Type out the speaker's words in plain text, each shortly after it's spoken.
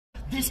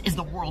This is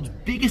the world's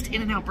biggest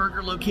In-N-Out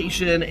Burger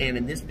location, and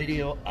in this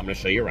video, I'm gonna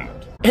show you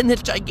around. And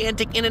this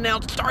gigantic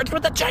In-N-Out starts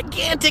with a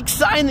gigantic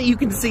sign that you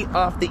can see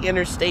off the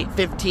Interstate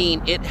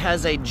 15. It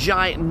has a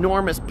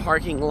ginormous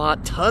parking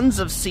lot, tons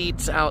of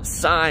seats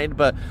outside,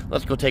 but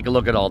let's go take a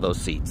look at all those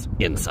seats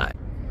inside.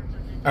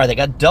 All right, they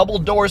got double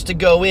doors to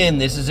go in.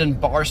 This is in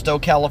Barstow,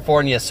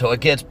 California, so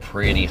it gets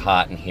pretty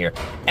hot in here.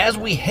 As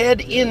we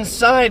head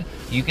inside,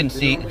 you can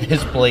see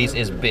this place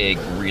is big,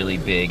 really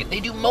big.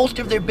 They do most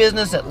of their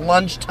business at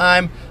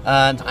lunchtime.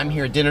 I'm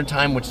here at dinner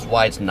time, which is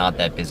why it's not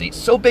that busy. It's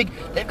so big,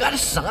 they've got a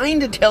sign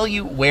to tell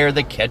you where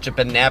the ketchup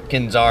and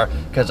napkins are,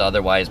 because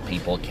otherwise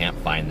people can't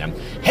find them.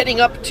 Heading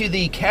up to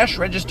the cash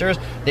registers,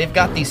 they've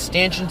got these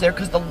stanchions there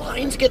because the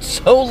lines get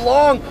so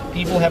long.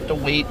 People have to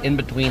wait in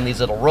between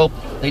these little ropes.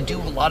 They do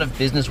a lot of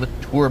business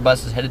with tour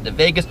buses headed to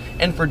Vegas,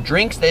 and for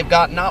drinks, they've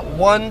got not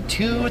 1,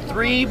 2,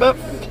 3, but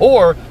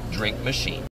 4 drink machines.